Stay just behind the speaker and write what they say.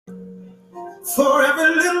For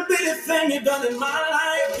every little bitty thing you've done in my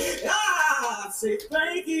life. I say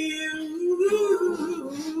thank you.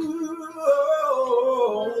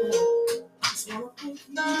 Oh, just wanna thank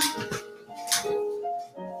you.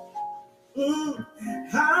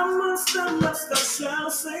 I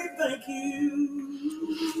shall say thank you.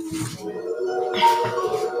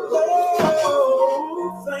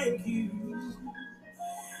 Oh, thank you.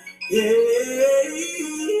 Yeah,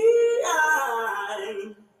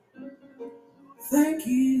 I thank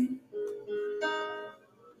you.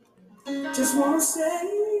 Just want to say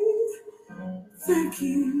thank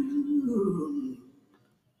you.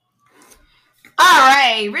 All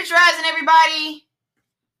right, Rich Rising, everybody.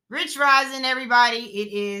 Rich Rising, everybody.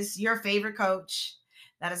 It is your favorite coach.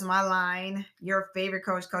 That is my line. Your favorite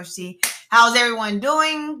coach, Coach C. How's everyone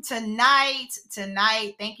doing tonight?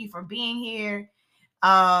 Thank you for being here.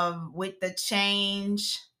 With the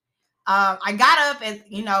change, I got up at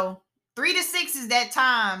 3 to 6 is that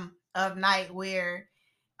time of night where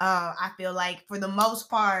I feel like for the most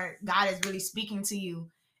part God is really speaking to you,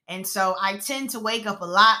 and so I tend to wake up a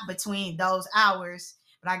lot between those hours.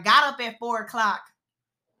 But I got up at 4 o'clock,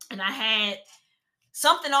 and I had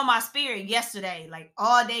something on my spirit yesterday, like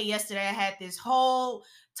all day yesterday. I had this whole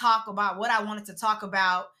talk about what I wanted to talk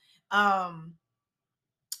about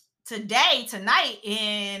tonight.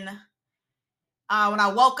 And when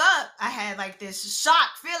I woke up, I had like this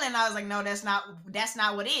shock feeling. I was like, no, that's not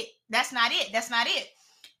it.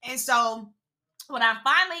 And so when I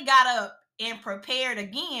finally got up and prepared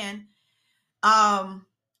again,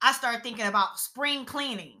 I started thinking about spring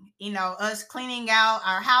cleaning. Us cleaning out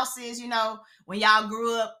our houses. When y'all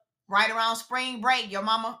grew up right around spring break, your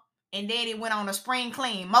mama and daddy went on a spring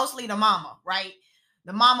clean. Mostly the mama, right?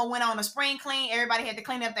 The mama went on a spring clean. Everybody had to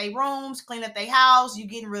clean up their rooms, clean up their house. You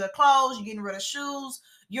getting rid of clothes, you getting rid of shoes.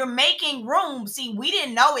 You're making room. See, we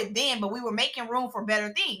didn't know it then, but we were making room for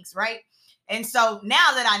better things, right? And so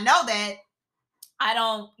now that I know that, I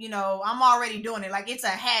don't, I'm already doing it. Like, it's a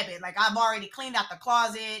habit. Like, I've already cleaned out the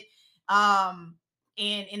closet,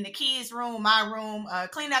 in the kids' room, my room,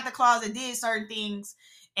 cleaned out the closet, did certain things,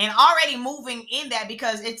 and already moving in that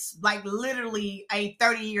because it's like literally a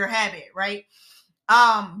 30-year habit, right?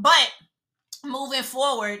 But moving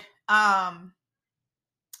forward, I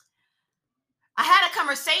had a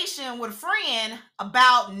conversation with a friend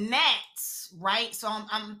about gnats, right? So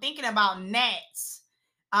I'm thinking about gnats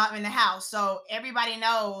in the house. So everybody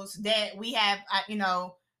knows that we have,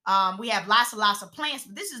 we have lots of plants,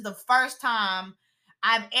 but this is the first time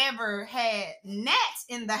I've ever had gnats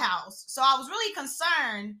in the house. So I was really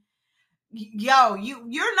concerned.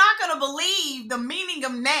 You're not gonna believe the meaning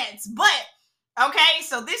of gnats, but okay.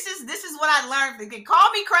 So this is what I learned. You can call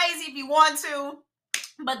me crazy if you want to,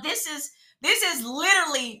 but this is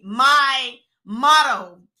literally my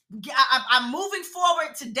motto. I'm moving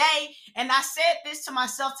forward today, and I said this to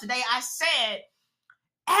myself today. I said,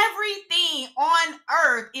 everything on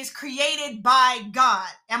earth is created by God.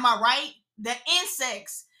 Am I right? The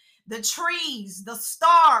insects, the trees, the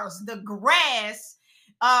stars, the grass,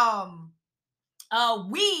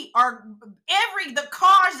 we are the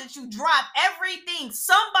cars that you drive, everything,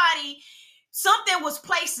 something was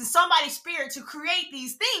placed in somebody's spirit to create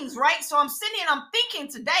these things, right? So I'm sitting and I'm thinking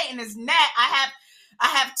today, and it's gnat. I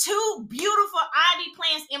have two beautiful ivy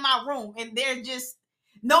plants in my room, and they're just,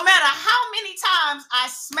 no matter how many times I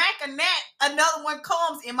smack a gnat, another one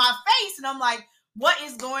comes in my face, and I'm like, what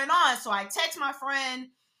is going on? So I text my friend,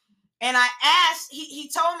 and I asked, he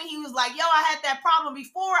told me, he was like, yo, I had that problem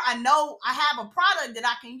before. I know I have a product that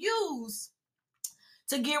I can use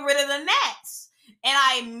to get rid of the gnats. And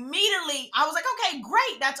I was like, okay,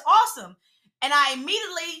 great. That's awesome. And I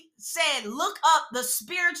immediately said, look up the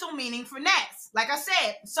spiritual meaning for gnats. Like I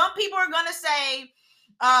said, some people are going to say,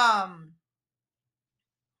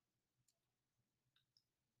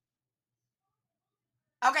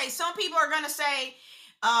 okay, some people are going to say,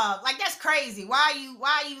 like, that's crazy. Why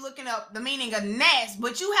are you looking up the meaning of gnats?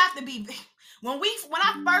 But you have to be, when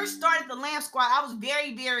I first started the Lamb Squad, I was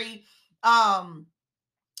very,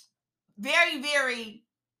 very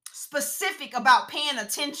specific about paying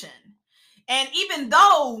attention. And even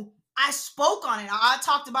though I spoke on it, I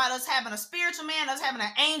talked about us having a spiritual man, us having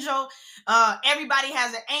an angel. Everybody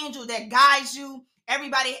has an angel that guides you.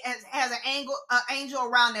 Everybody has an angel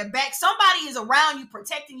around their back. Somebody is around you,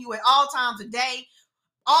 protecting you at all times of day,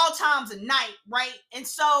 all times of night, right? And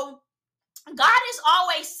so God is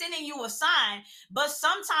always sending you a sign, but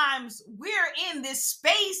sometimes we're in this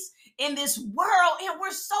space, in this world, and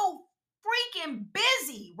we're so freaking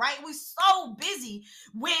busy, right? We're so busy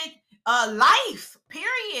with life,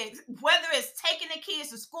 period. Whether it's taking the kids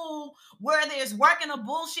to school, whether it's working a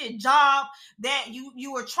bullshit job that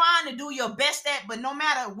you are trying to do your best at, but no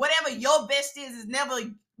matter whatever your best is never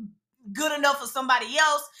good enough for somebody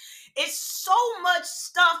else. It's so much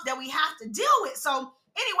stuff that we have to deal with. So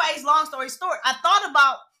anyways, long story short, I thought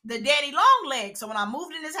about the daddy long legs. So when I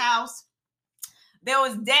moved in this house, there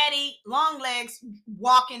was daddy long legs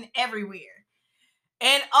walking everywhere.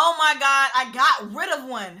 And oh my God, I got rid of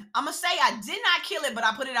one. I'm going to say I did not kill it, but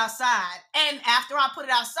I put it outside. And after I put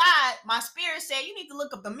it outside, my spirit said, you need to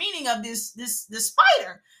look up the meaning of this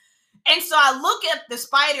spider. And so I look at the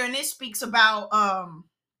spider, and it speaks about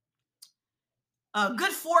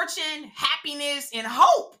good fortune, happiness, and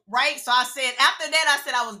hope, right? So I said, after that, I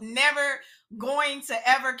said I was never going to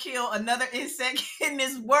ever kill another insect in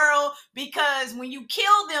this world, because when you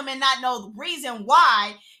kill them and not know the reason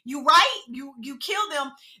why, you kill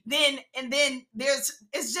them, then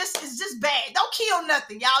it's just bad. Don't kill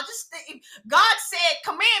nothing, y'all. Just think, God said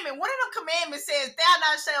commandment. One of them commandments says, "Thou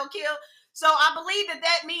not shalt kill." So I believe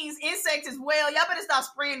that means insects as well. Y'all better stop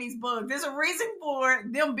spraying these bugs. There's a reason for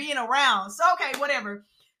them being around. So, okay, whatever.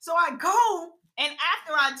 So I go, and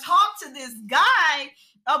after I talk to this guy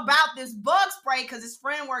about this bug spray, because his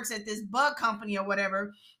friend works at this bug company or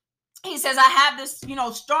whatever, he says, I have this,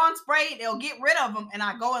 strong spray. They'll get rid of them. And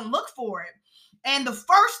I go and look for it. And the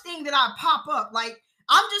first thing that I pop up, like,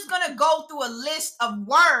 I'm just going to go through a list of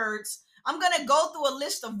words.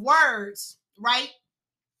 Right?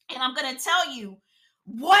 And I'm going to tell you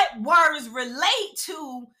what words relate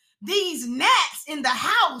to these gnats in the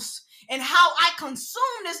house and how I consume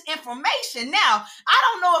this information. Now, I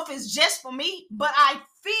don't know if it's just for me, but I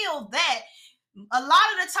feel that a lot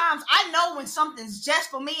of the times I know when something's just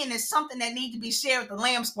for me and it's something that needs to be shared with the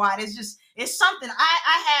Lamb Squad. It's something.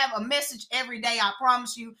 I have a message every day. I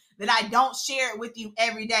promise you that I don't share it with you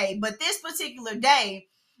every day. But this particular day,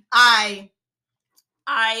 I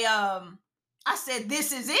said,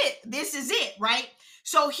 this is it, right?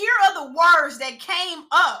 So here are the words that came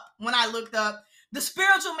up when I looked up the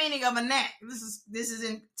spiritual meaning of a gnat. This is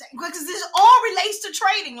because this all relates to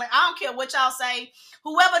trading. Like, I don't care what y'all say.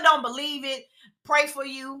 Whoever don't believe it, pray for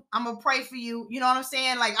you. I'm going to pray for you. You know what I'm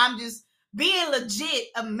saying? Like, I'm just being legit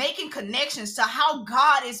of making connections to how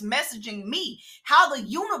God is messaging me, how the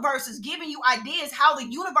universe is giving you ideas, how the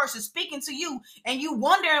universe is speaking to you, and you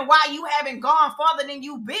wondering why you haven't gone farther than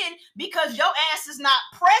you've been, because your ass is not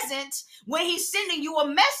present when he's sending you a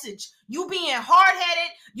message. You being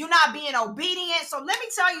hard-headed, you not being obedient. So let me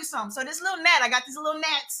tell you something. So this little gnat, I got these little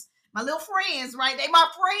gnats, my little friends, right? They my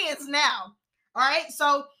friends now. All right.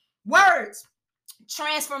 So words,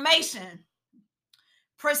 transformation,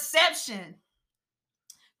 perception,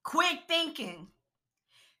 quick thinking,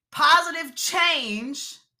 positive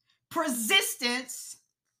change, persistence,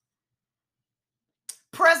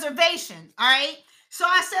 preservation. All right. So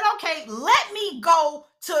I said, okay, let me go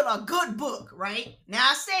to the good book, right?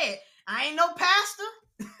 Now I said, I ain't no pastor.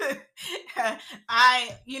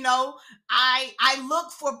 I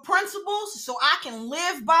look for principles so I can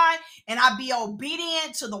live by, and I be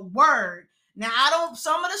obedient to the word. Now,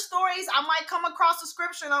 some of the stories I might come across the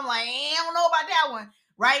scripture and I'm like, I don't know about that one,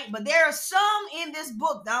 right? But there are some in this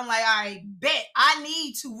book that I'm like, I bet I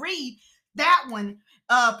need to read that one,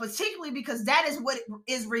 particularly because that is what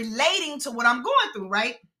is relating to what I'm going through,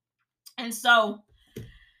 right? And so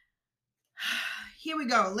here we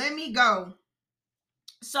go. Let me go.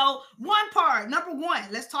 So number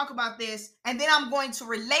one, let's talk about this, and then I'm going to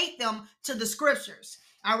relate them to the scriptures.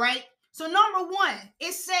 All right. So number one,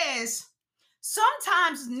 it says,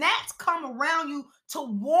 sometimes gnats come around you to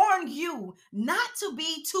warn you not to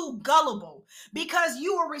be too gullible, because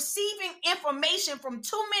you are receiving information from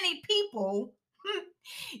too many people,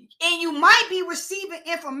 and you might be receiving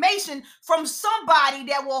information from somebody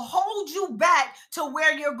that will hold you back to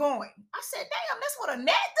where you're going. I said, damn, that's what a gnat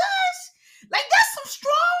does? Like, that's some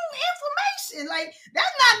strong information. Like,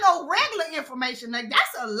 that's not no regular information. Like,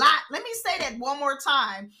 that's a lot. Let me say that one more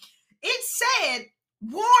time. It said,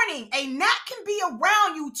 warning, a gnat can be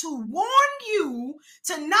around you to warn you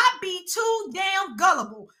to not be too damn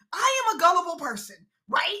gullible. I am a gullible person,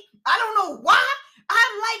 right? I don't know why.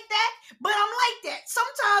 I'm like that, but I'm like that.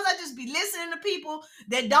 Sometimes I just be listening to people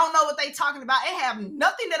that don't know what they talking about and have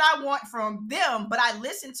nothing that I want from them, but I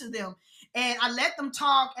listen to them and I let them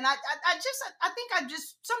talk. And I think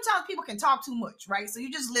sometimes people can talk too much, right? So you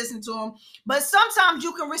just listen to them, but sometimes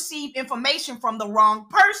you can receive information from the wrong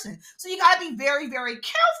person. So you got to be very, very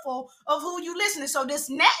careful of who you listen to. So this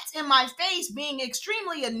gnat in my face being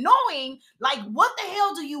extremely annoying, like, what the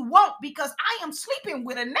hell do you want? Because I am sleeping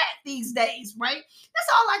with a gnat these days, right? That's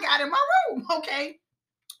all I got in my room, okay?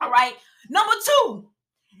 All right. Number 2,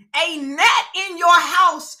 a gnat in your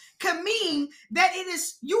house can mean that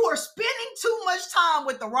you are spending too much time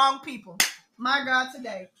with the wrong people. My God,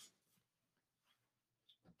 today.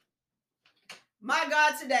 My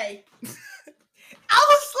God, today. I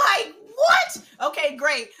was like, what? Okay,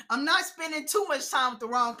 great. I'm not spending too much time with the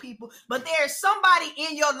wrong people, but there's somebody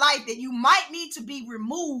in your life that you might need to be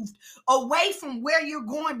removed away from where you're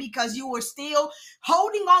going because you are still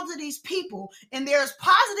holding on to these people. And there's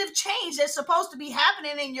positive change that's supposed to be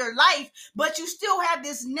happening in your life, but you still have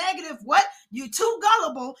this negative, what? You too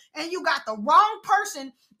gullible and you got the wrong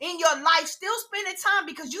person in your life still spending time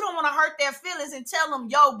because you don't want to hurt their feelings and tell them,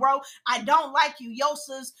 yo, bro, I don't like you. Yo,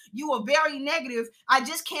 sis, you are very negative. I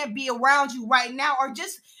just can't be around you right now. Or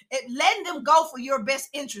just letting them go for your best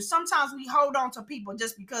interest. Sometimes we hold on to people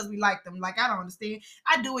just because we like them. Like, I don't understand.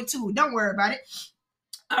 I do it too. Don't worry about it.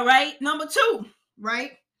 All right. Number 2,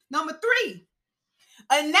 right? Number 3,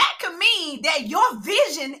 and that can mean that your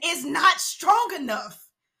vision is not strong enough.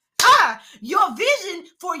 Your vision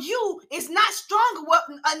for you is not strong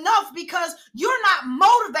enough because you're not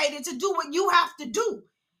motivated to do what you have to do.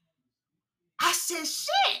 I said,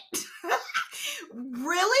 shit.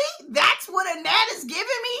 Really? That's what a gnat is giving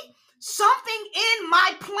me? Something in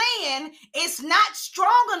my plan is not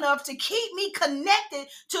strong enough to keep me connected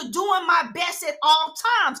to doing my best at all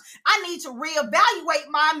times. I need to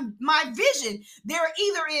reevaluate my vision. There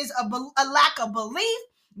either is a lack of belief.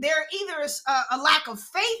 There either is a lack of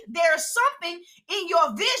faith. There's something in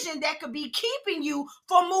your vision that could be keeping you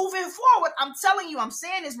from moving forward. I'm telling you, I'm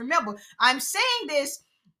saying this. Remember, I'm saying this.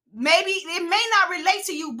 Maybe it may not relate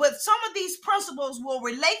to you, but some of these principles will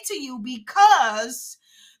relate to you because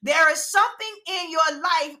there is something in your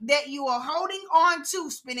life that you are holding on to,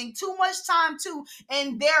 spending too much time to,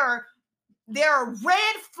 and there are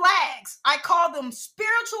red flags. I call them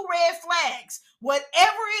spiritual red flags. Whatever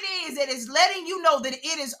it is that is letting you know that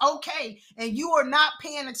it is okay and you are not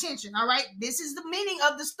paying attention, all right? This is the meaning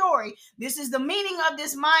of the story. This is the meaning of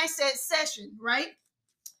this mindset session, right?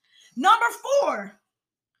 Number 4,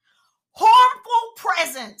 harmful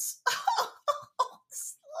presence.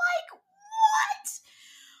 It's like, what?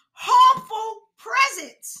 Harmful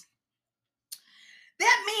presence.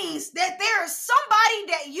 That means that there is somebody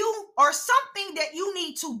that you or something that you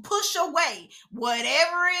need to push away,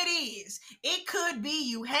 whatever it is. It could be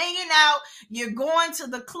you hanging out, you're going to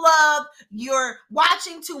the club, you're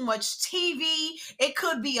watching too much TV. It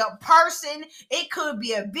could be a person. It could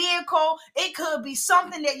be a vehicle. It could be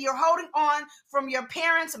something that you're holding on from your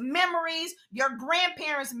parents' memories, your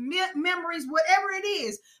grandparents' memories, whatever it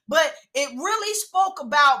is. But it really spoke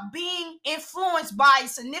about being influenced by a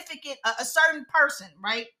certain person,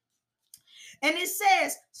 right? And it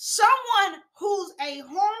says someone who's a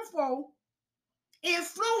harmful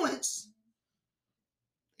influence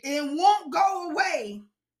and won't go away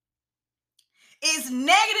is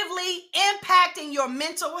negatively impacting your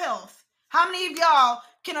mental health. How many of y'all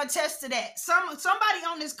can attest to that? Somebody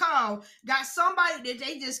on this call got somebody that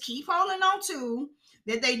they just keep holding on to,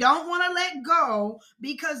 that they don't want to let go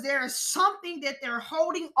because there is something that they're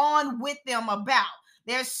holding on with them about.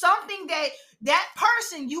 There's something that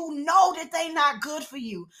person, you know that they're not good for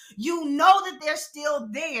you. You know that they're still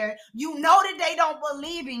there. You know that they don't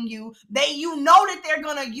believe in you. You know that they're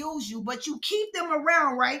going to use you, but you keep them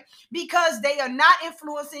around, right? Because they are not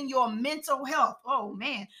influencing your mental health. Oh,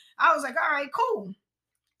 man. I was like, all right, cool.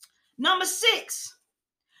 Number 6,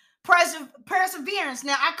 perseverance.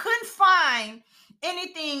 Now, I couldn't find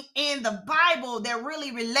anything in the Bible that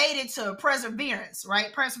really related to perseverance,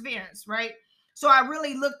 right? Perseverance, right? So I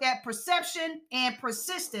really looked at perception and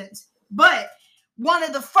persistence. But one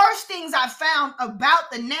of the first things I found about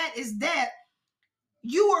the gnat is that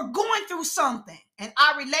you are going through something. And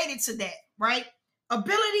I related to that, right?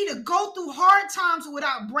 Ability to go through hard times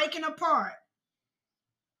without breaking apart.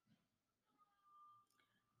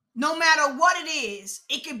 No matter what it is,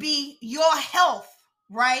 it could be your health,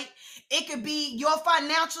 right? It could be your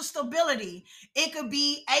financial stability. It could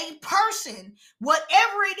be a person.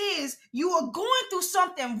 Whatever it is, you are going through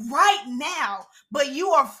something right now, but you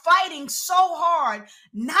are fighting so hard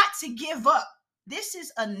not to give up. This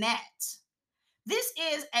is a gnat. This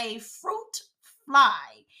is a fruit fly.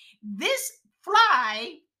 This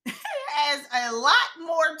fly has a lot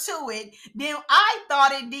more to it than I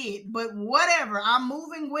thought it did, but whatever, I'm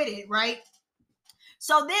moving with it, right?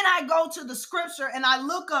 So then I go to the scripture and I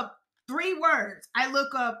look up 3 words. I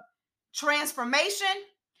look up transformation,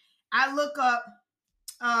 I look up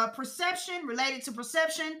perception, related to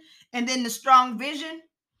perception, and then the strong vision,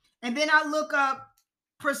 and then I look up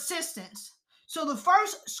persistence. So the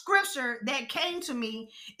first scripture that came to me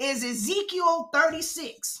is Ezekiel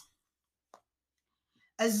 36.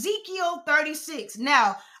 Ezekiel 36.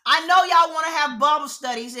 Now, I know y'all want to have Bible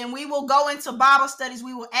studies, and we will go into Bible studies.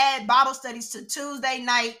 We will add Bible studies to Tuesday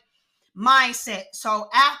night mindset. So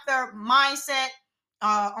after mindset,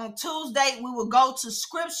 on Tuesday, we will go to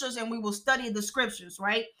scriptures and we will study the scriptures,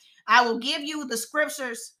 right? I will give you the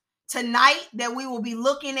scriptures tonight that we will be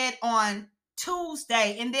looking at on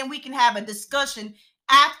Tuesday, and then we can have a discussion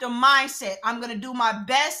after mindset. I'm going to do my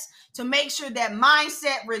best to make sure that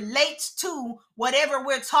mindset relates to whatever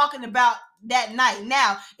we're talking about that night.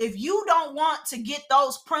 Now, if you don't want to get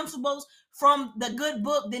those principles from the good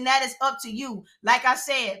book, then that is up to you. Like I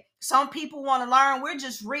said, some people want to learn. We're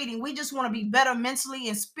just reading. We just want to be better mentally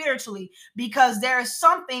and spiritually, because there is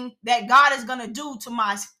something that God is going to do to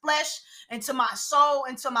my flesh and to my soul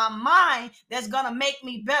and to my mind that's going to make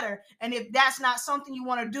me better. And if that's not something you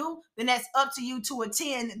want to do, then that's up to you to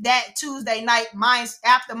attend that Tuesday night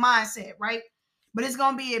after mindset, right? But it's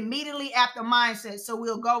going to be immediately after mindset. So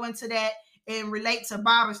we'll go into that and relate to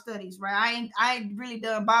Bible studies, right? I ain't really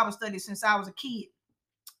done Bible studies since I was a kid.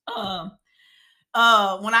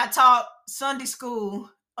 When I taught Sunday school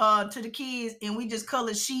to the kids, and we just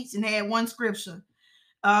colored sheets and had one scripture.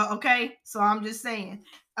 Okay, so I'm just saying.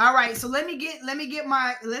 All right, so let's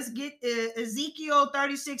get Ezekiel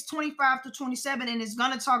 36, 25 to 27, and it's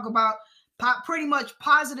gonna talk about pretty much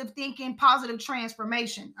positive thinking, positive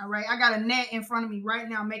transformation. All right, I got a net in front of me right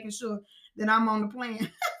now, making sure that I'm on the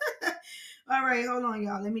plan. All right, hold on,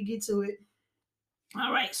 y'all. Let me get to it.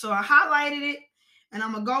 All right, so I highlighted it, and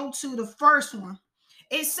I'm going to go to the first one.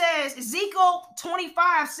 It says, Ezekiel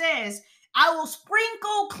 25 says, I will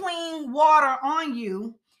sprinkle clean water on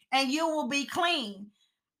you, and you will be clean.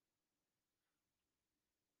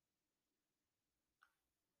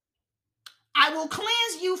 I will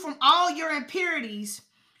cleanse you from all your impurities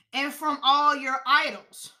and from all your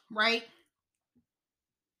idols, right?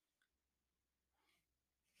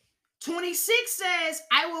 26 says,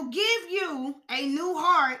 I will give you a new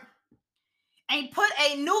heart and put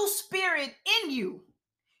a new spirit in you.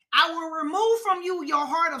 I will remove from you your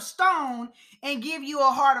heart of stone and give you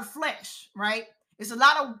a heart of flesh, right? It's a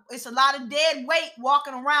lot of dead weight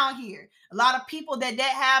walking around here. A lot of people that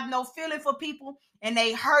have no feeling for people, and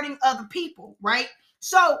they hurting other people, right?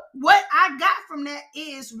 So what I got from that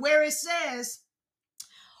is where it says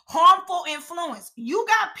harmful influence. You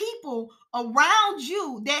got people around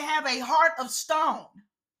you that have a heart of stone.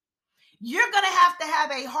 You're going to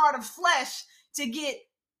have a heart of flesh to get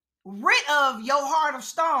rid of your heart of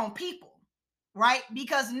stone people, right?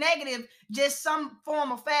 Because negative, just some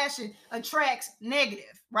form of fashion, attracts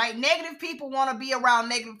negative, right? Negative people want to be around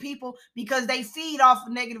negative people because they feed off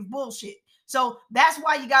of negative bullshit. So that's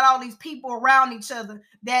why you got all these people around each other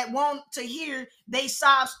that want to hear they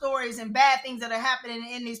sob stories and bad things that are happening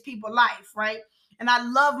in these people's life, right? And I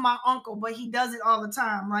love my uncle, but he does it all the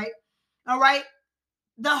time, right? All right.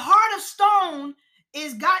 The heart of stone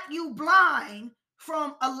is got you blind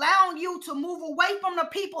from allowing you to move away from the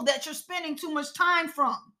people that you're spending too much time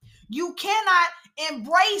from. You cannot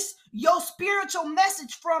embrace your spiritual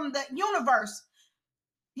message from the universe.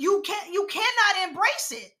 You cannot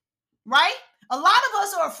embrace it, right? A lot of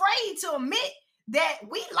us are afraid to admit that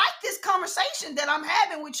we like this conversation that I'm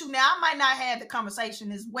having with you now. I might not have the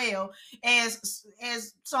conversation as well as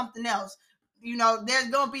something else. You know, there's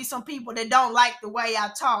going to be some people that don't like the way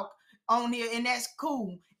I talk on here, and that's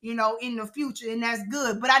cool, you know, in the future, and that's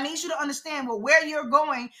good. But I need you to understand where you're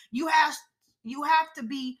going. You have to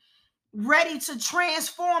be ready to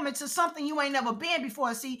transform into something you ain't never been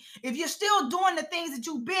before. See, if you're still doing the things that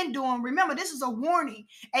you've been doing, remember, this is a warning.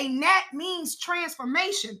 A gnat means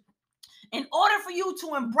transformation. In order for you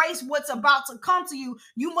to embrace what's about to come to you,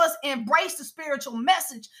 you must embrace the spiritual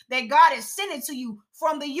message that God is sending to you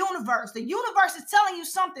from the universe. The universe is telling you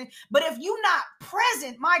something, but if you're not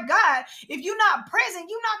present, my God, if you're not present,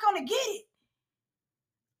 you're not going to get it.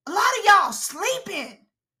 A lot of y'all sleeping.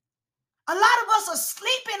 A lot of us are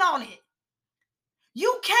sleeping on it.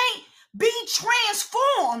 You can't be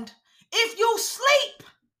transformed if you sleep.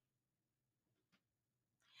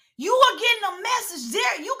 You are getting damn message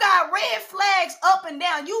there. You got red flags up and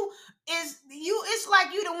down. It's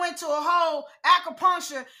like you done went to a whole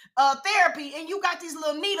acupuncture therapy, and you got these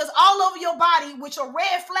little needles all over your body with your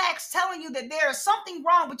red flags telling you that there is something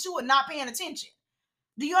wrong, but you are not paying attention.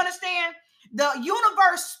 Do you understand? The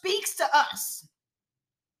universe speaks to us.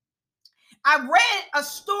 I read a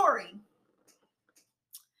story.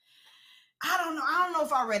 I don't know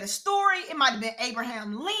if I read a story. It might have been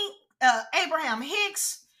Abraham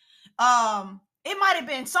Hicks. It might have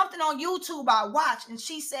been something on YouTube I watched, and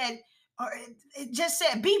she said, or it just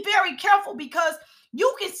said, be very careful because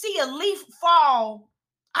you can see a leaf fall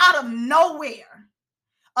out of nowhere.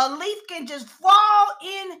 A leaf can just fall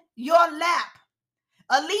in your lap.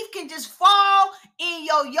 A leaf can just fall in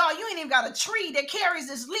your yard. You ain't even got a tree that carries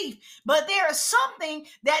this leaf, but there is something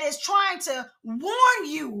that is trying to warn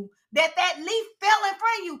you that leaf fell in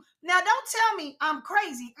front of you. Now, don't tell me I'm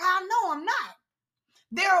crazy. I know I'm not.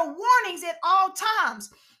 There are warnings at all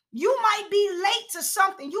times. You might be late to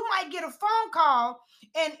something. You might get a phone call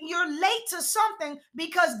and you're late to something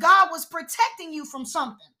because God was protecting you from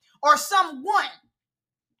something or someone.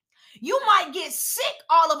 You might get sick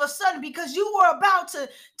all of a sudden because you were about to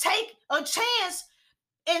take a chance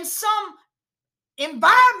in some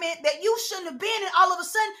environment that you shouldn't have been in. All of a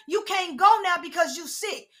sudden, you can't go now because you're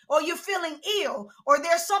sick or you're feeling ill or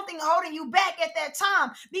there's something holding you back at that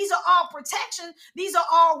time. These are all protection. These are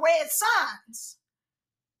all red signs.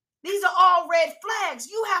 These are all red flags.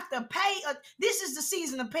 You have to this is the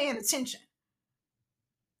season of paying attention.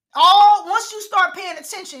 Once you start paying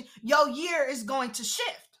attention, your year is going to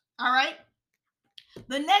shift. All right.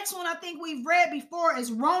 The next one I think we've read before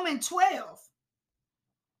is Romans 12.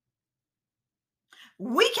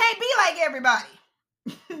 We can't be like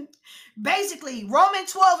everybody. Basically,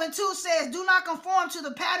 Romans 12:2 says, do not conform to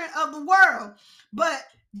the pattern of the world, but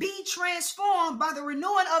be transformed by the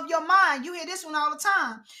renewing of your mind. You hear this one all the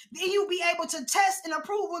time. Then you'll be able to test and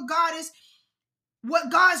approve what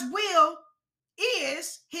God's will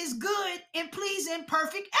is, his good and pleasing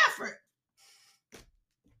perfect effort.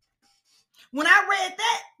 When I read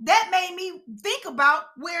that made me think about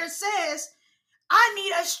where it says, I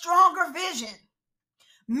need a stronger vision.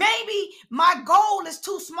 Maybe my goal is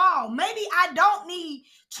too small. Maybe I don't need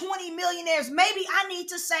 20 millionaires. Maybe I need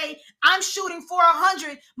to say I'm shooting for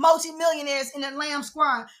 100 multimillionaires in the Lamb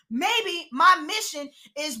Squad. Maybe my mission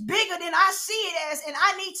is bigger than I see it as, and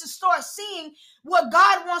I need to start seeing what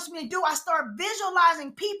God wants me to do. I start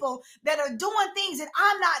visualizing people that are doing things that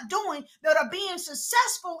I'm not doing, that are being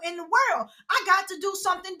successful in the world. I got to do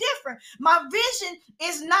something different. My vision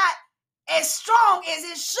is not as strong as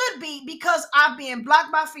it should be because I'm being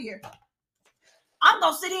blocked by fear. I'm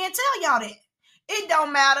going to sit here and tell y'all that. It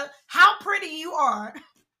don't matter how pretty you are.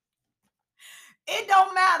 It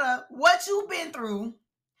don't matter what you've been through.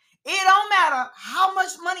 It don't matter how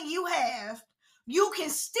much money you have. You can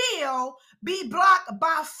still be blocked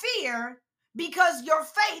by fear because your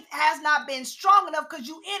faith has not been strong enough because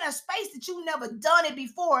you in a space that you've never done it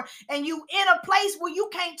before, and you in a place where you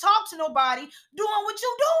can't talk to nobody doing what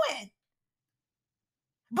you're doing.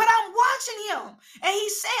 But I'm watching him, and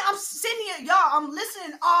he's saying, I'm sitting here, y'all, I'm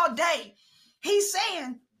listening all day. He's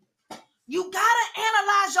saying, you got to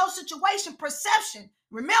analyze your situation. Perception.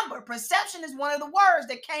 Remember, perception is one of the words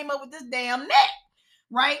that came up with this damn net,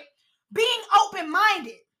 right? Being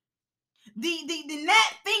open-minded. The gnat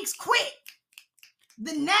thinks quick.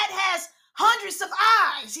 The gnat has hundreds of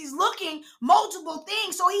eyes. He's looking multiple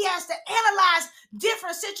things, so he has to analyze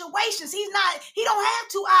different situations. He don't have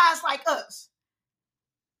two eyes like us.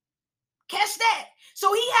 Catch that.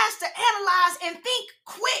 So he has to analyze and think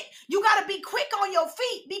quick. You got to be quick on your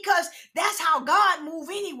feet because that's how God move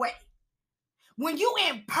anyway. When you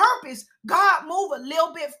in purpose, God move a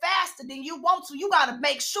little bit faster than you want to. You got to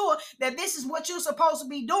make sure that this is what you're supposed to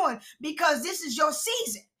be doing because this is your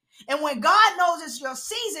season. And when God knows it's your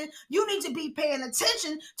season, you need to be paying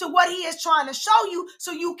attention to what he is trying to show you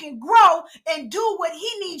so you can grow and do what he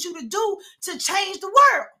needs you to do to change the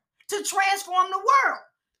world, to transform the world.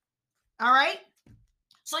 All right.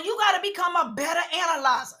 So you got to become a better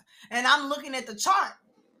analyzer. And I'm looking at the chart.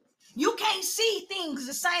 You can't see things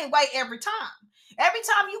the same way every time. Every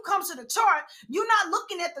time you come to the chart, you're not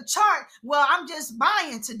looking at the chart. Well, I'm just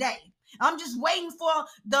buying today. I'm just waiting for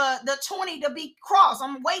the 20 to be crossed.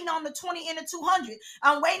 I'm waiting on the 20 and the 200.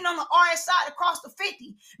 I'm waiting on the RSI to cross the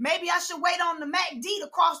 50. Maybe I should wait on the MACD to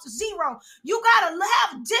cross the 0. You got to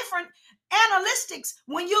have different analytics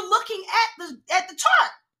when you're looking at the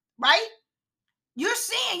chart. Right? You're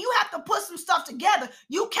seeing you have to put some stuff together.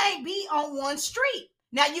 You can't be on one street.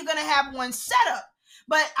 Now you're going to have one setup.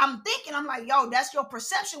 But I'm like, yo, that's your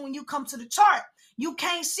perception when you come to the chart. You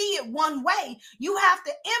can't see it one way. You have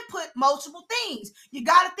to input multiple things. You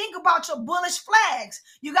got to think about your bullish flags.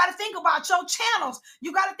 You got to think about your channels.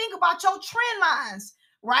 You got to think about your trend lines,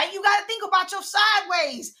 right? You got to think about your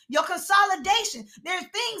sideways, your consolidation. There's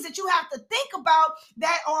things that you have to think about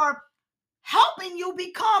that are helping you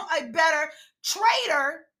become a better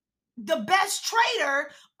trader, the best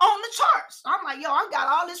trader on the charts. I'm like, yo, I got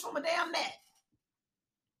all this from a damn net.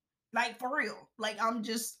 Like, for real. Like,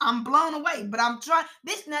 I'm blown away. But I'm trying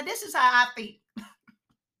this. Now, this is how I think.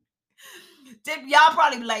 Y'all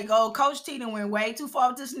probably be like, oh, Coach Tina went way too far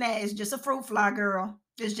with this net. It's just a fruit fly, girl.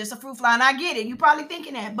 It's just a fruit fly. And I get it. You probably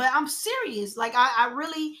thinking that. But I'm serious. Like, I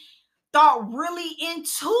really thought really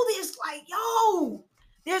into this. Like, yo,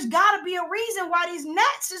 there's got to be a reason why these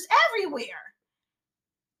nets is everywhere.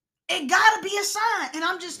 It got to be a sign. And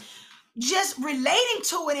I'm just relating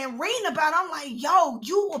to it and reading about it. I'm like, yo,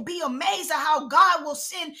 you will be amazed at how God will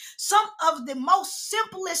send some of the most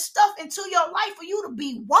simplest stuff into your life for you to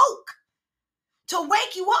be woke, to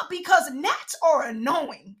wake you up, because gnats are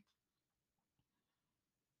annoying.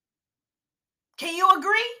 Can you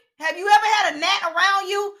agree? Have you ever had a gnat around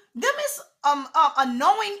you? Them is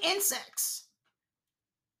annoying insects,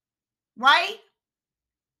 right?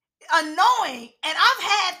 Annoying. And I've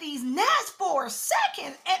had these gnats for a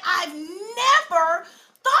second and I've never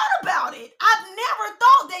thought about it. I've never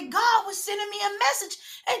thought that God was sending me a message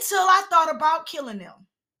until I thought about killing them.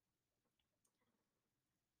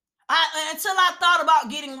 Until I thought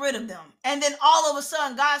about getting rid of them. And then all of a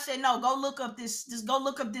sudden God said, no, go look up this. Just go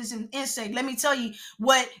look up this insect. Let me tell you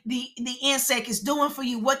what the insect is doing for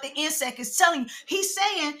you, what the insect is telling you. He's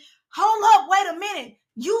saying, hold up, wait a minute.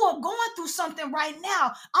 You are going through something right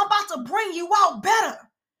now. I'm about to bring you out better.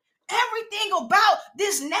 Everything about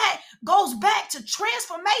this gnat goes back to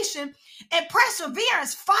transformation and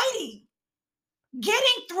perseverance, fighting,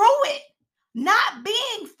 getting through it, not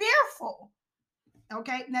being fearful.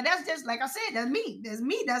 Okay, now that's just, like I said, that's me. That's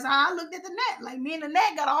me. That's how I looked at the net. Like, me and the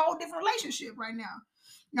net got a whole different relationship right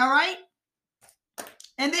now. All right.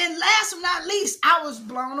 And then last but not least, I was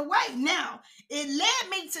blown away. Now, it led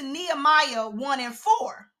me to Nehemiah 1 and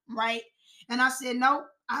 4, right? And I said, no,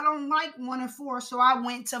 I don't like 1 and 4. So I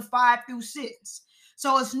went to 5 through 6.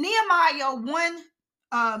 So it's Nehemiah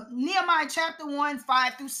chapter 1,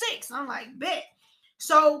 5 through 6. I'm like, bet.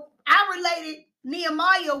 So I related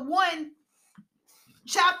Nehemiah 1,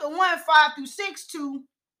 chapter 1, 5 through 6 to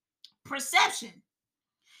perception.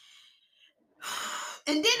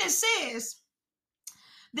 And then it says,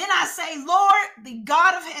 then I say, Lord, the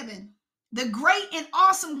God of heaven, the great and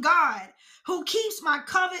awesome God, who keeps my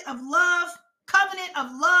covenant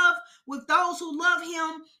of love with those who love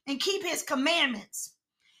him and keep his commandments.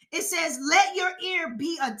 It says, let your ear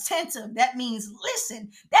be attentive. That means listen.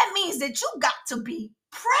 That means that you got to be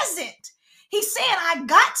present. He's saying, I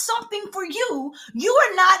got something for you. You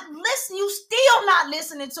are not listening. You still not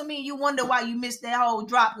listening to me. You wonder why you missed that whole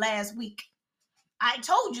drop last week. I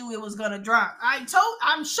told you it was going to drop. I'm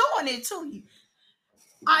showing it to you.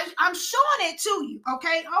 I'm showing it to you.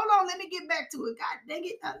 Okay, hold on. Let me get back to it. God dang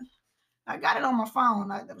it. I got it on my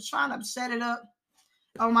phone. I was trying to set it up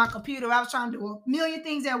on my computer. I was trying to do a million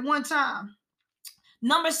things at one time.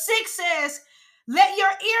 Number 6 says, let your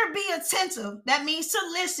ear be attentive. That means to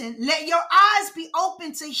listen. Let your eyes be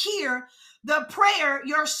open to hear the prayer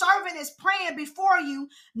your servant is praying before you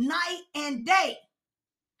night and day.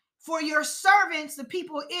 For your servants, the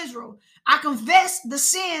people of Israel, I confess the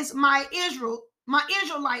sins my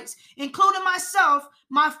Israelites, including myself,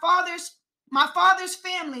 my father's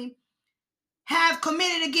family, have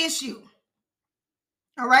committed against you.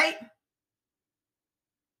 All right.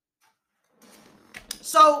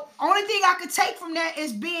 So only thing I could take from that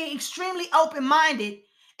is being extremely open-minded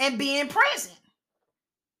and being present.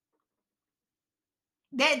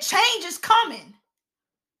 That change is coming.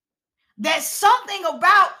 That something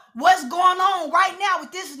about what's going on right now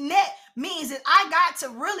with this net means that I got to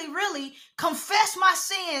really, really confess my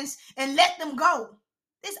sins and let them go.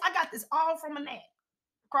 I got this all from a net.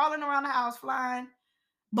 Crawling around the house, flying,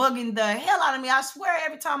 bugging the hell out of me. I swear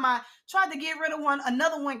every time I tried to get rid of one,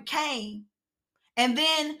 another one came. And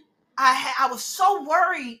then I was so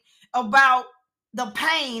worried about the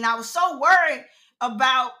pain. I was so worried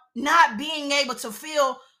about not being able to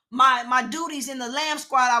feel my duties in the Lamb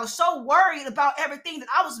Squad. I was so worried about everything that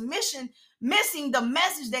I was missing the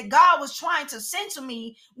message that God was trying to send to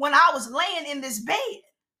me when I was laying in this bed.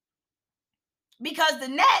 Because the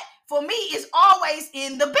net for me is always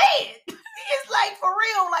in the bed. It's like, for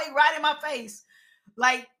real, like right in my face.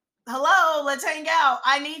 Like, hello, let's hang out.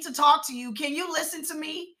 I need to talk to you. Can you listen to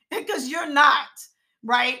me? Because you're not,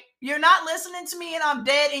 right? You're not listening to me and I'm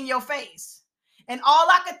dead in your face. And all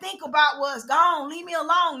I could think about was, go on, leave me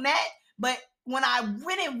alone, Nat. But when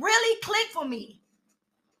it really clicked for me,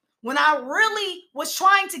 when I really was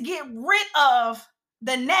trying to get rid of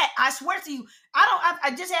the Nat, I swear to you,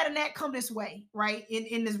 I just had a Nat come this way, right,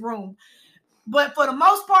 in this room. But for the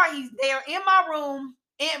most part, they're in my room,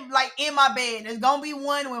 in my bed. There's gonna be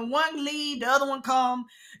one when one leave, the other one come.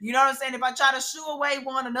 You know what I'm saying? If I try to shoo away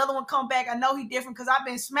one, another one come back. I know he different because I've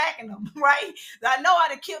been smacking them, right? I know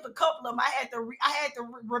I'd have killed a couple of them. I had to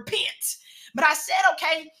repent. But I said,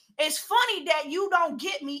 okay, it's funny that you don't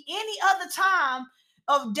get me any other time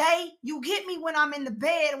of day. You get me when I'm in the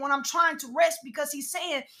bed, when I'm trying to rest, because he's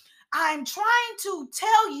saying, I'm trying to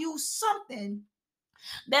tell you something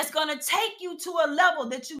that's going to take you to a level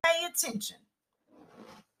that you pay attention.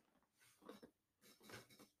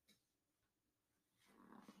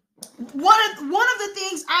 One of the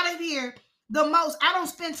things out of here, the most, I don't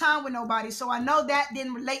spend time with nobody, so I know that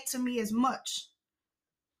didn't relate to me as much.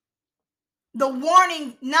 The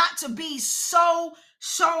warning not to be so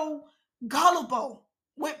gullible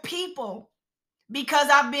with people, because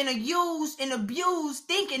I've been used and abused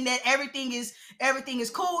thinking that everything is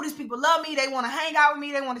cool. These people love me. They want to hang out with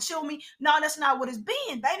me. They want to chill with me. No, that's not what it's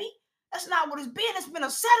been, baby. That's not what it's been. It's been a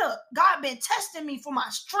setup. God been testing me for my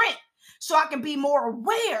strength so I can be more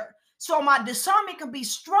aware, so my discernment can be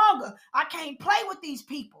stronger. I can't play with these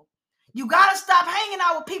people. You got to stop hanging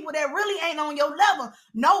out with people that really ain't on your level.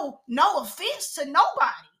 No offense to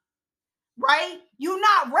nobody. Right? You're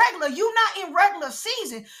not regular. You're not in regular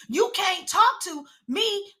season. You can't talk to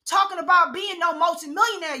me talking about being no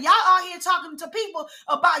multimillionaire. Y'all out here talking to people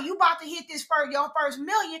about you about to hit your first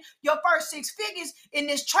million, your first 6 figures in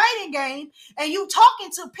this trading game. And you talking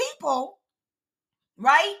to people,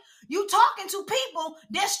 right? You talking to people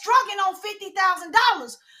that's struggling on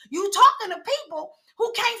 $50,000. You talking to people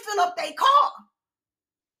who can't fill up their car.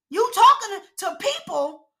 You talking to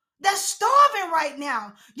people that's starving right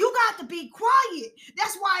now. You got to be quiet.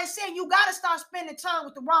 That's why I say you got to start spending time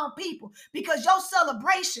with the wrong people, because your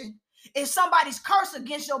celebration is somebody's curse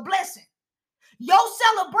against your blessing. Your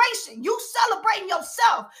celebration, you celebrating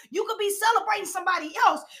yourself. You could be celebrating somebody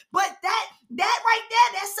else, but that right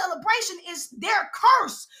there, that celebration is their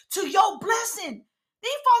curse to your blessing.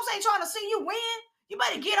 These folks ain't trying to see you win. You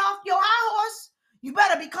better get off your high horse. You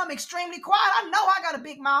better become extremely quiet. I know I got a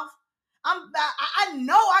big mouth. I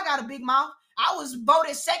know I got a big mouth. I was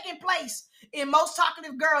voted second place in most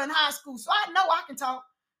talkative girl in high school, so I know I can talk.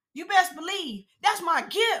 You best believe that's my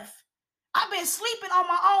gift. I've been sleeping on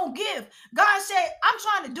my own gift. God said, I'm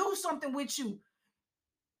trying to do something with you.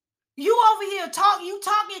 You over here talking,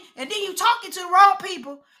 and then you talking to the wrong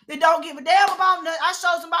people that don't give a damn about nothing. I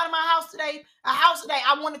showed somebody a house today.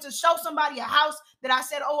 I wanted to show somebody a house that I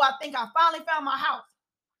said, oh, I think I finally found my house.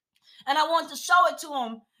 And I wanted to show it to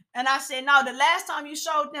them. And I said, no, the last time you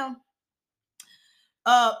showed them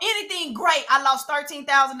anything great, I lost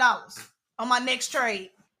 $13,000 on my next trade.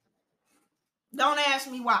 Don't ask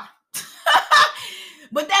me why.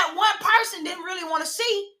 But that one person didn't really want to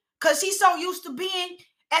see, because he's so used to being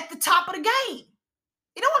at the top of the game.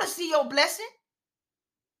 He don't want to see your blessing.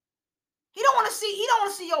 He don't want to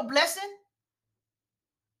see your blessing.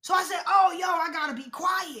 So I said, oh, yo, I got to be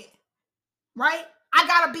quiet, right? I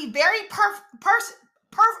got to be very purposeful.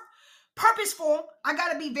 I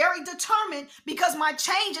got to be very determined, because my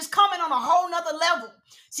change is coming on a whole nother level.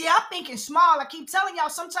 See, I'm thinking small. I keep telling y'all,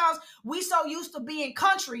 sometimes we so used to being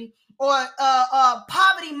country or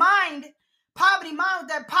poverty mind with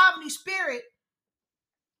that poverty spirit,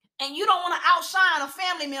 and you don't want to outshine a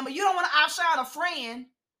family member. You don't want to outshine a friend.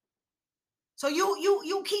 So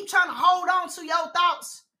you keep trying to hold on to your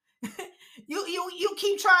thoughts. you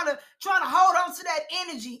keep trying to hold on to that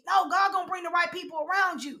energy. No, God gonna bring the right people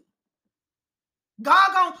around you.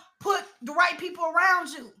 God gonna put the right people around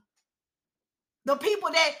you. The people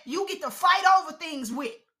that you get to fight over things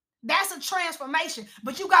with. That's a transformation.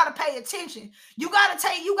 But you gotta pay attention. You gotta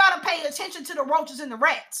pay attention to the roaches and the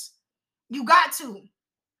rats. You got to.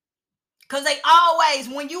 Because they always,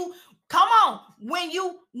 when you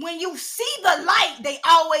see the light, they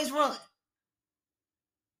always run.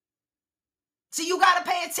 So you got to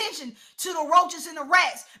pay attention to the roaches and the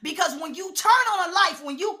rats, because when you turn on a light,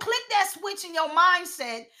 when you click that switch in your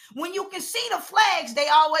mindset, when you can see the flags, they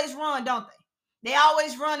always run, don't they? They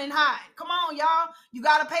always run and hide. Come on, y'all. You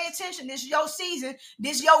got to pay attention. This is your season.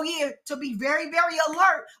 This is your year to be very, very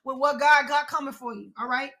alert with what God got coming for you. All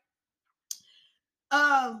right.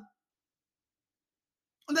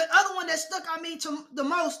 The other one that stuck on me to the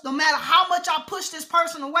most, no matter how much I push this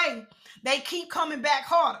person away, they keep coming back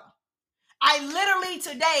harder. I literally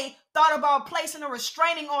today thought about placing a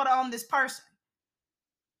restraining order on this person.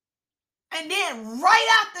 And then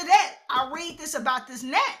right after that, I read this about this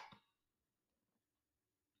gnat.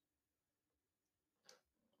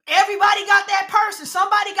 Everybody got that person.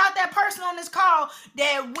 Somebody got that person on this call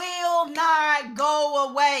that will not go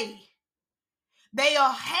away. They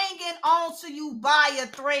are hanging on to you by a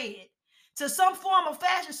thread. To some form of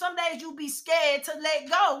fashion, some days you be scared to let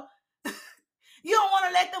go. You don't want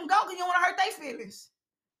to let them go because you don't want to hurt their feelings.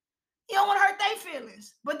 You don't want to hurt their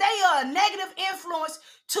feelings. But they are a negative influence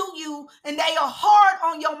to you, and they are hard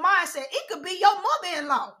on your mindset. It could be your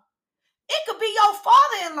mother-in-law. It could be your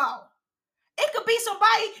father-in-law. It could be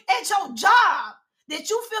somebody at your job that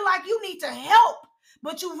you feel like you need to help,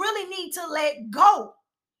 but you really need to let go.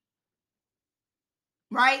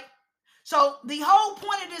 Right? So the whole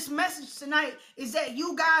point of this message tonight is that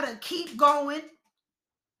you got to keep going.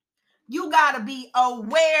 You got to be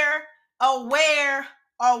aware.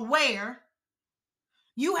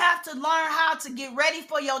 You have to learn how to get ready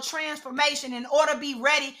for your transformation. In order to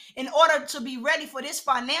be ready for this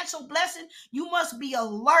financial blessing, you must be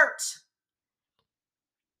alert.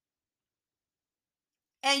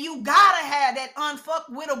 And you gotta have that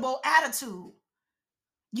unfuckwittable attitude.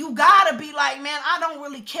 You gotta be like, man, I don't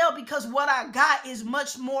really care because what I got is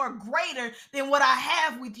much more greater than what I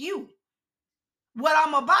have with you. What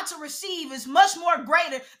I'm about to receive is much more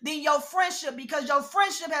greater than your friendship, because your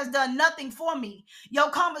friendship has done nothing for me.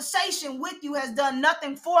 Your conversation with you has done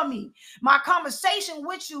nothing for me. My conversation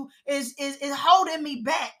with you is holding me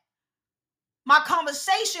back. My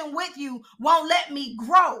conversation with you won't let me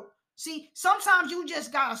grow. See, sometimes you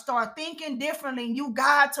just got to start thinking differently. You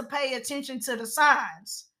got to pay attention to the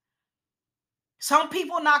signs. Some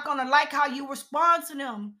people not going to like how you respond to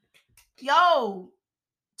them. Yo,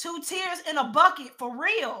 2 tears in a bucket for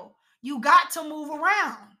real. You got to move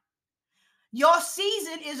around. Your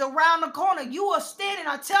season is around the corner. You are standing.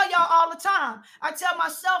 I tell y'all all the time. I tell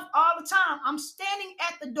myself all the time. I'm standing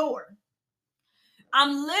at the door.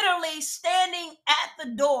 I'm literally standing at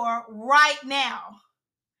the door right now.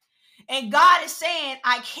 And God is saying,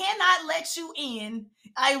 I cannot let you in.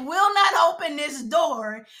 I will not open this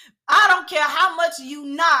door. I don't care how much you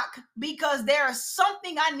knock, because there is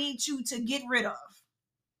something I need you to get rid of.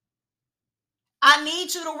 I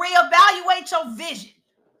need you to reevaluate your vision.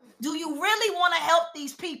 Do you really want to help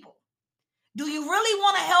these people? Do you really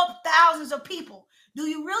want to help thousands of people? Do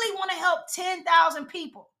you really want to help 10,000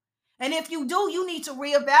 people? And if you do, you need to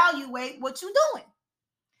reevaluate what you're doing.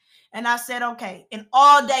 And I said, okay. And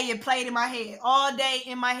all day it played in my head. All day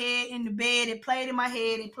in my head, in the bed, it played in my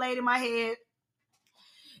head. It played in my head.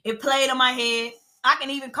 It played in my head. I can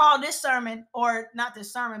even call this sermon, or not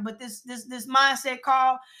this sermon, but this mindset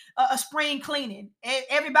call a spring cleaning.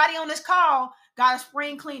 Everybody on this call got a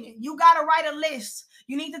spring cleaning. You got to write a list.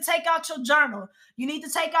 You need to take out your journal. You need to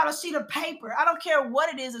take out a sheet of paper. I don't care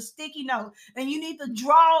what it is, a sticky note. And you need to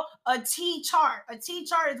draw a T chart. A T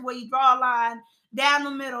chart is where you draw a line down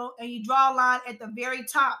the middle and you draw a line at the very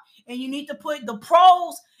top. And you need to put the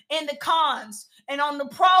pros and the cons. And on the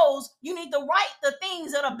pros, you need to write the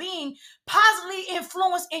things that are being positively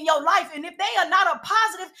influenced in your life. And if they are not a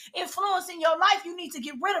positive influence in your life, you need to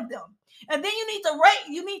get rid of them. And then you need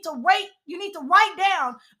to write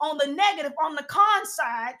down on the negative, on the con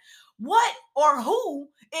side, what or who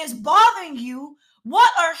is bothering you,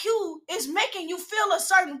 what or who is making you feel a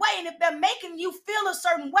certain way. And if they're making you feel a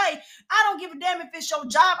certain way, I don't give a damn if it's your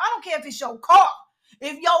job. I don't care if it's your car.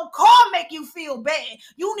 If your car make you feel bad,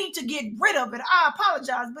 you need to get rid of it. I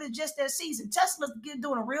apologize, but it's just that season. Tesla's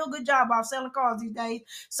doing a real good job of selling cars these days.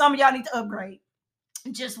 Some of y'all need to upgrade.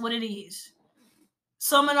 Just what it is.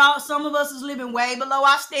 Some of us is living way below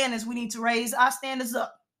our standards. We need to raise our standards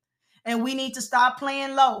up. And we need to stop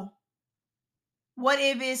playing low. What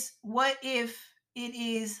if it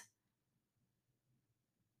is?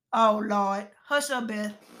 Oh, Lord. Hush up,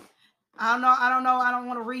 Beth. I don't know. I don't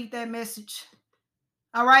want to read that message.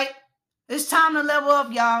 All right. It's time to level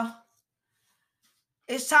up, y'all.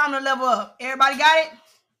 It's time to level up. Everybody got it?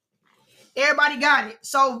 Everybody got it.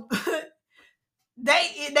 So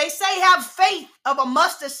they say have faith of a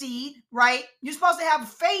mustard seed, right? You're supposed to have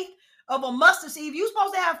faith of a mustard seed. If you're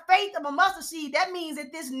supposed to have faith of a mustard seed, that means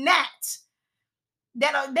that this gnat,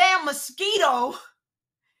 that a damn mosquito,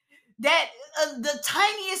 that the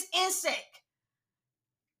tiniest insect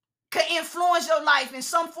could influence your life in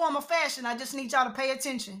some form or fashion. I just need y'all to pay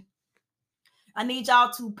attention. I need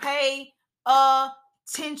y'all to pay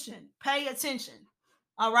attention. Pay attention.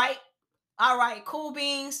 All right? All right, cool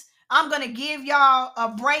beans. I'm going to give y'all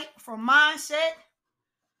a break from mindset.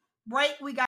 Break. We got